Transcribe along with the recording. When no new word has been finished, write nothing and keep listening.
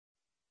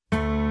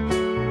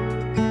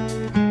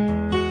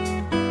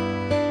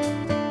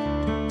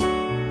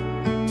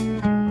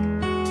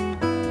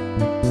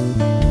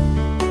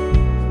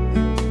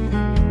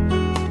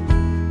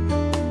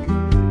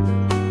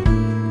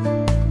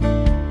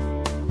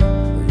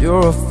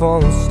You're a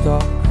falling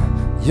star,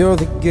 you're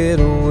the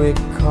getaway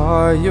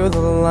car, you're the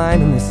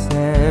line in the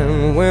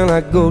sand when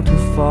I go too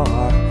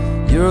far.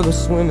 You're the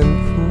swimming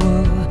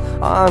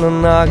pool on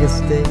an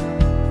August day,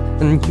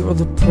 and you're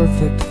the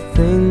perfect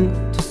thing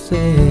to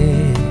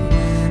say.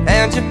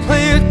 And you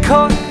play it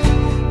coy,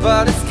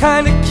 but it's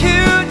kinda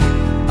cute.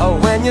 Oh,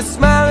 when you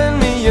smile at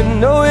me, you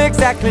know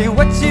exactly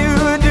what you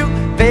do.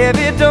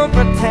 Baby, don't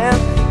pretend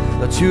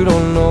that you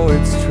don't know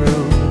it's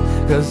true,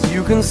 'cause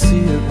you can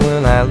see it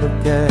when I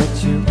look at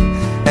you.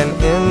 And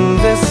in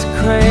this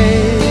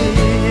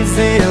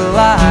crazy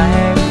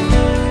life,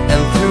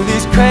 and through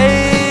these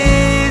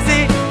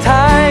crazy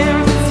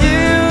times,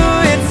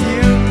 it's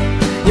you,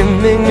 you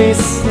make me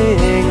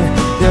sing.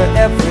 You're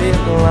every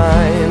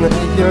line,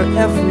 you're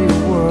every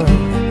word,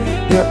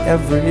 you're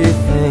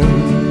everything.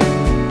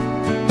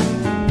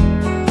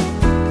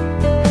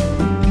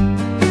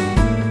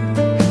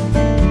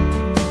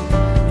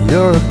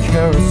 You're a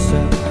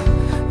carousel,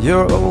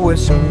 you're a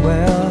wishing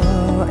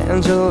well,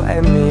 and you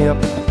light me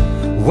up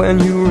when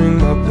you ring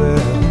my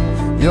bell.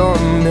 You're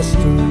a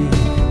mystery,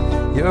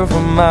 you're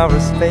from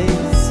outer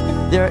space,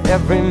 you're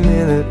every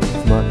minute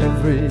of my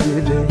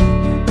everyday.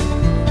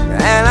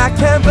 And I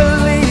can't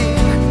believe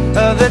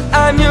that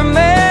I'm your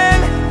man,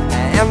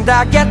 and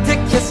I get to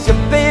kiss you,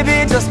 baby,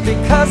 just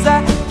because I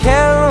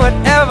can.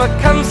 Whatever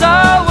comes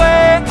our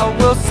way, I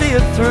will see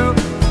it through,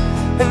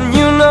 and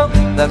you know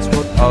that's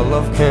what our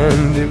love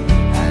can do.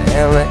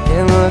 And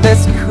in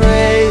this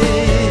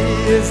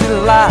crazy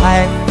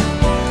life,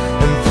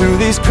 and through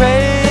these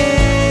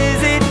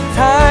crazy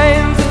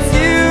times,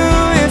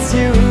 it's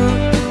you,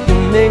 you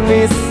make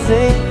me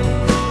sing.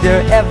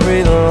 You're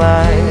every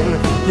line,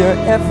 you're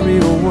every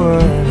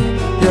word,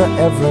 you're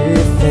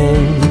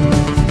everything.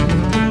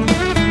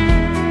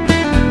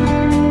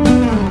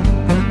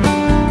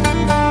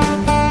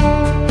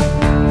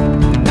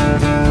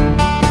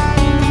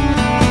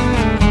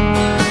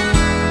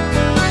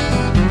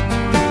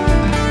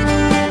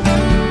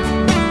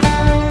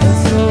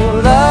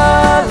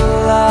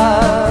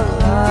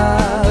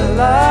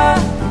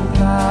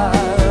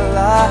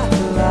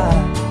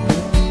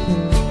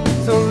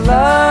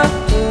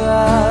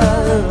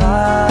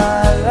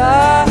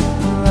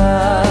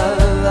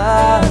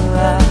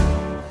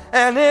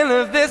 And in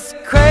this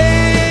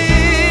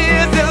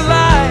crazy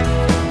life,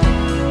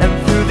 and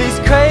through these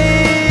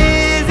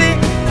crazy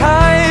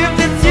times,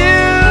 it's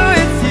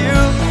you,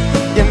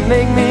 you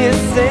make me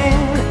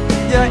sing.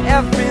 You're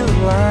every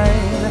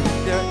line,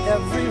 you're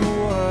every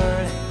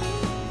word,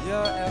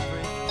 you're every...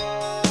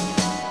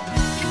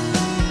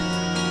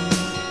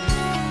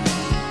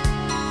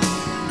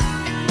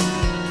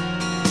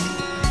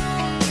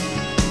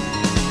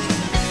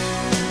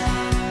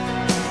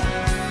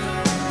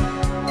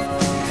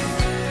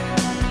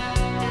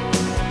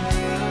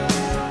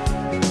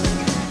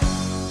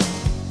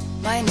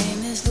 My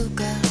name is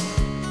Luca.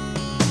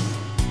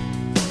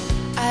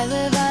 I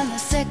live on the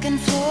second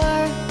floor.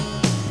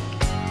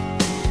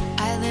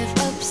 I live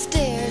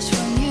upstairs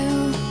from you.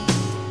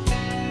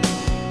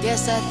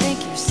 Yes, I think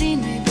you've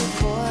seen me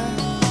before.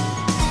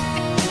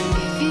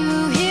 If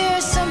you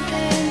hear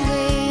something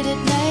late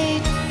at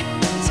night,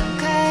 some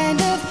kind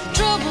of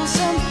trouble,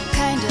 some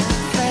kind of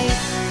fight,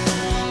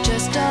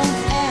 just don't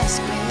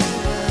ask me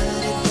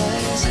what it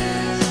was.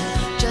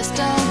 Just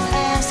don't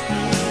ask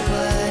me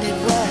what it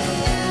was.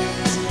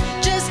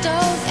 Just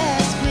don't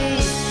ask me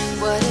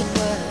what it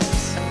was.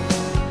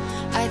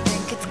 I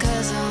think it's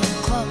 'cause I'm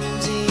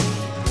clumsy.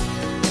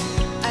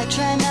 I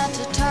try not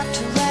to talk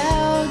too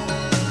loud.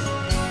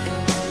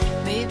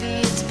 Maybe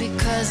it's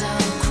because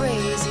I'm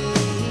crazy.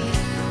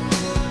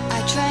 I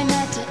try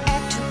not to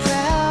act too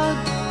proud.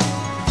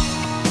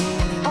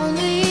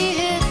 Only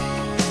hit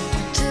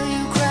till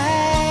you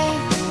cry.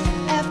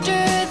 After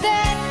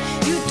that,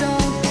 you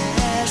don't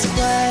ask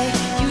why.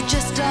 You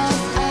just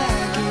don't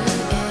argue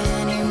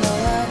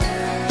anymore.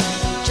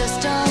 Just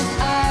don't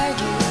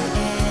argue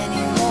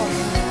anymore.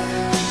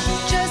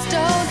 Just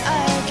don't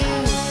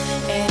argue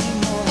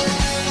anymore.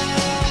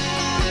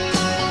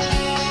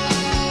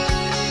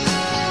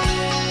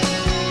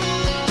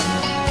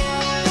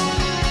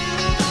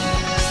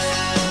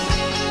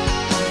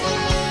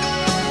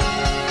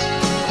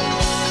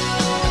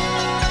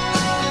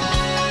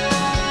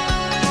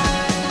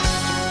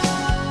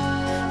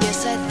 Yes,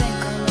 I think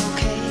I'm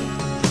okay.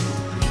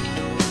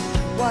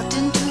 Walked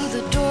into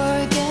the door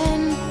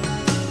again.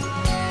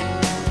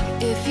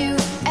 If you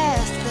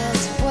ask,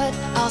 that's what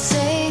I'll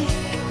say.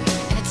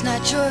 And it's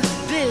not your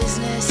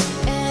business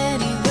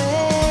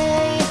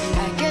anyway.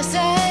 I guess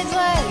I'd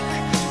like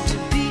to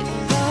be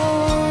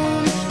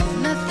alone.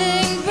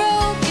 Nothing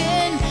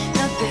broken,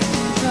 nothing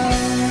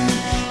wrong.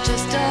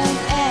 Just don't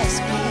ask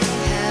me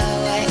how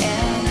I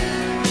am.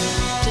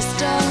 Just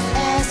don't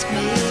ask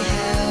me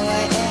how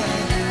I am.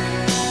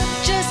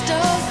 Just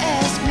don't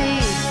ask me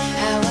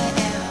how I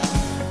am.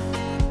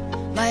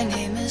 My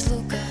name is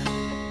Luca.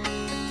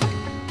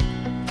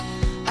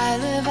 I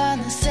live on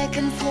the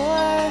second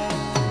floor.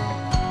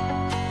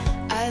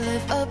 I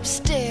live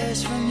upstairs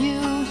from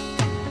you.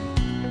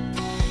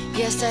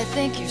 Yes, I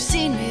think you've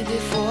seen me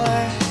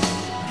before.